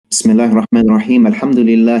بسم الله الرحمن الرحيم الحمد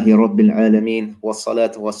لله رب العالمين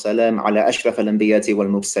والصلاة والسلام على أشرف الأنبياء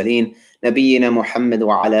والمرسلين نبينا محمد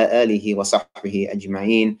وعلى آله وصحبه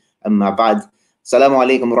أجمعين أما بعد. Assalamu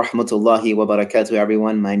alaikum wa rahmatullahi wa barakatuh,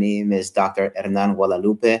 everyone. My name is Dr. Hernán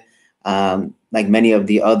Guadalupe. Like many of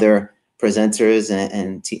the other presenters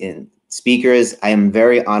and speakers, I am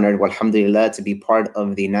very honored, alhamdulillah, to be part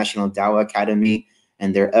of the National Dawah Academy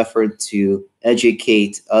and their effort to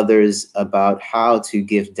educate others about how to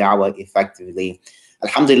give dawah effectively.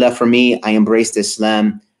 Alhamdulillah, for me, I embraced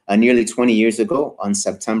Islam nearly 20 years ago on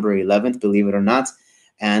September 11th, believe it or not.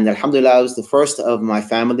 And alhamdulillah, I was the first of my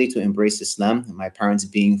family to embrace Islam, my parents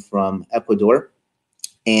being from Ecuador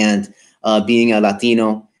and being a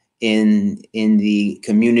Latino in the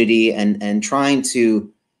community and trying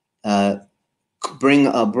to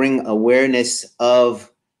bring awareness of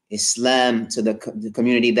Islam to the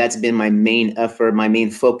community. That's been my main effort, my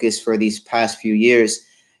main focus for these past few years,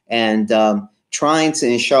 and trying to,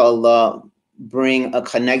 inshallah, bring a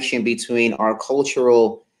connection between our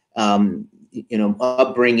cultural,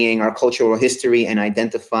 upbringing, our cultural history, and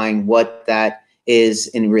identifying what that is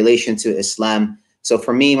in relation to Islam. So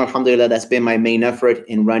for me, alhamdulillah, that's been my main effort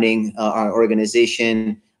in running our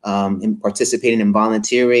organization, in participating in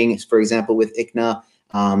volunteering, for example, with ICNA.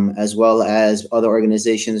 As well as other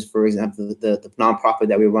organizations, for example, the nonprofit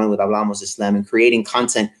that we run with Hablamos Islam, and creating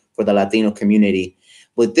content for the Latino community.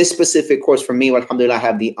 With this specific course, for me, alhamdulillah, I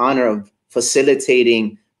have the honor of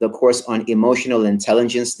facilitating the course on emotional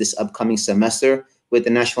intelligence this upcoming semester with the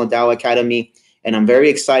National Dawah Academy. And I'm very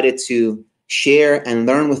excited to share and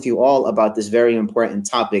learn with you all about this very important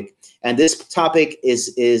topic. And this topic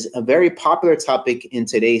is a very popular topic in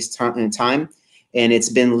today's time, and it's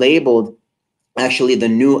been labeled actually the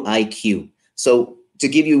new IQ. So to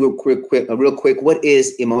give you real quick, what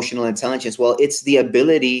is emotional intelligence? Well, it's the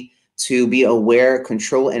ability to be aware,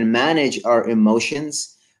 control, and manage our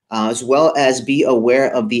emotions, as well as be aware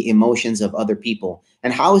of the emotions of other people.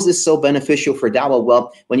 And how is this so beneficial for dawah?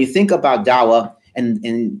 Well, when you think about dawah,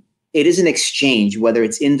 and it is an exchange, whether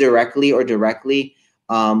it's indirectly or directly,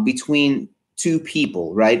 between two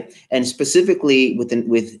people, right? And specifically with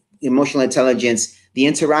emotional intelligence, the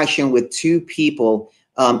interaction with two people,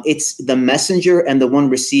 it's the messenger and the one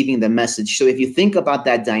receiving the message. So if you think about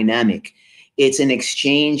that dynamic, it's an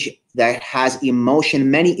exchange that has emotion,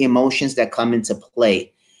 many emotions that come into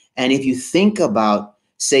play. And if you think about,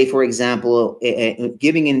 say, for example,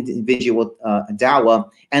 giving individual dawah,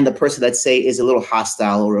 and the person, let's say, is a little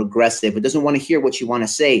hostile or aggressive, or doesn't want to hear what you want to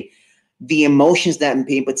say, the emotions that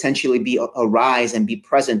may potentially arise and be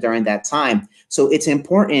present during that time. So it's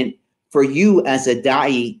important for you as a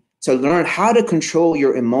da'i to learn how to control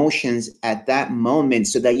your emotions at that moment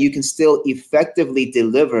so that you can still effectively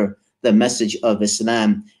deliver the message of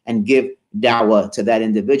Islam and give dawah to that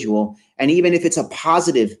individual. And even if it's a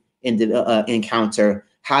positive encounter,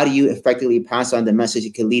 how do you effectively pass on the message?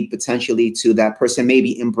 It can lead potentially to that person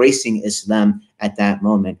maybe embracing Islam at that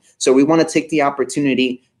moment. So we want to take the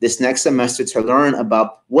opportunity this next semester to learn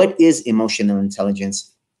about what is emotional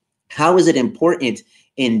intelligence, how is it important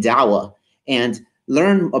in dawah, and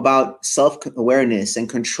learn about self-awareness and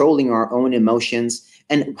controlling our own emotions.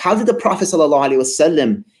 And how did the Prophet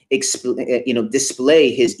ﷺ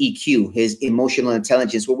display his EQ, his emotional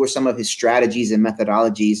intelligence? What were some of his strategies and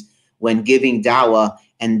methodologies when giving dawah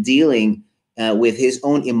and dealing with his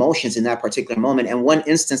own emotions in that particular moment? And one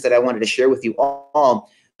instance that I wanted to share with you all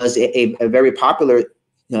was a very popular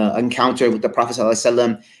encounter with the Prophet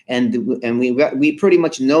ﷺ, and we pretty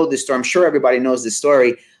much know this story. I'm sure everybody knows this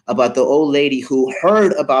story about the old lady who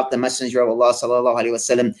heard about the Messenger of Allah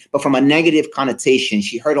ﷺ, but from a negative connotation.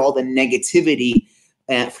 She heard all the negativity,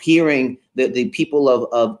 hearing the people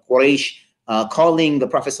of Quraysh calling the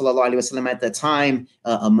Prophet ﷺ at the time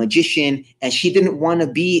a magician, and she didn't want to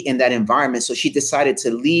be in that environment. So she decided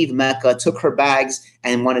to leave Mecca, took her bags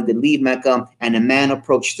and wanted to leave Mecca, and a man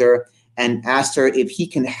approached her and asked her if he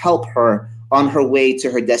can help her on her way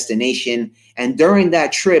to her destination. And during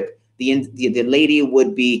that trip, the lady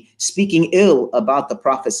would be speaking ill about the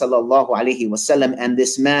Prophet sallallahu alaihi wasallam, and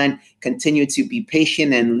this man continued to be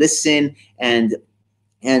patient and listen and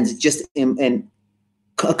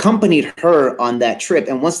accompanied her on that trip.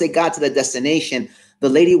 And once they got to the destination, the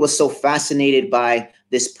lady was so fascinated by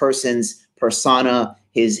this person's persona,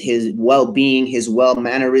 his well-being, his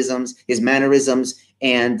mannerisms,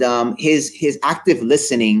 and his active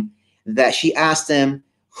listening, that she asked him,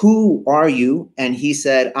 "Who are you?" And he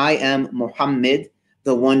said, "I am Muhammad,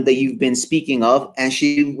 the one that you've been speaking of." And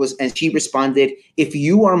she responded, "If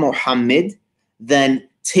you are Muhammad, then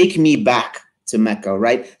take me back to Mecca,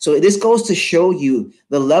 right? So this goes to show you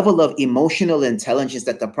the level of emotional intelligence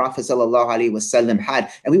that the Prophet ﷺ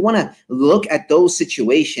had. And we want to look at those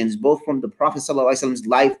situations, both from the Prophet ﷺ's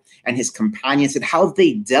life and his companions, and how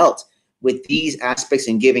they dealt with these aspects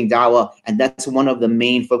in giving dawah. And that's one of the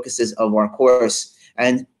main focuses of our course.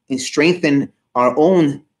 And strengthen our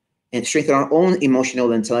own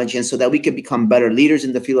emotional intelligence so that we can become better leaders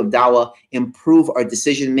in the field of dawah, improve our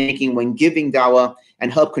decision making when giving dawah,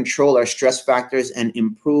 and help control our stress factors and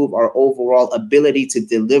improve our overall ability to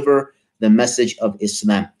deliver the message of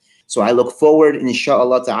Islam. So I look forward,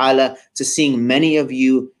 inshallah ta'ala, to seeing many of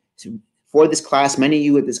you for this class, many of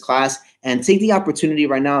you at this class, and take the opportunity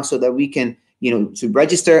right now so that we can, to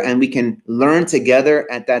register and we can learn together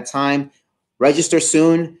at that time. Register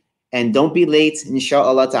soon and don't be late,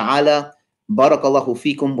 inshallah ta'ala. Barakallahu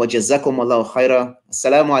feekum wa jazakum Allahu khaira.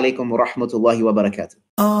 Assalamu alaikum wa rahmatullahi wa barakatuh.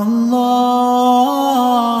 Allahu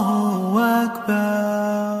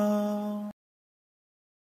Akbar.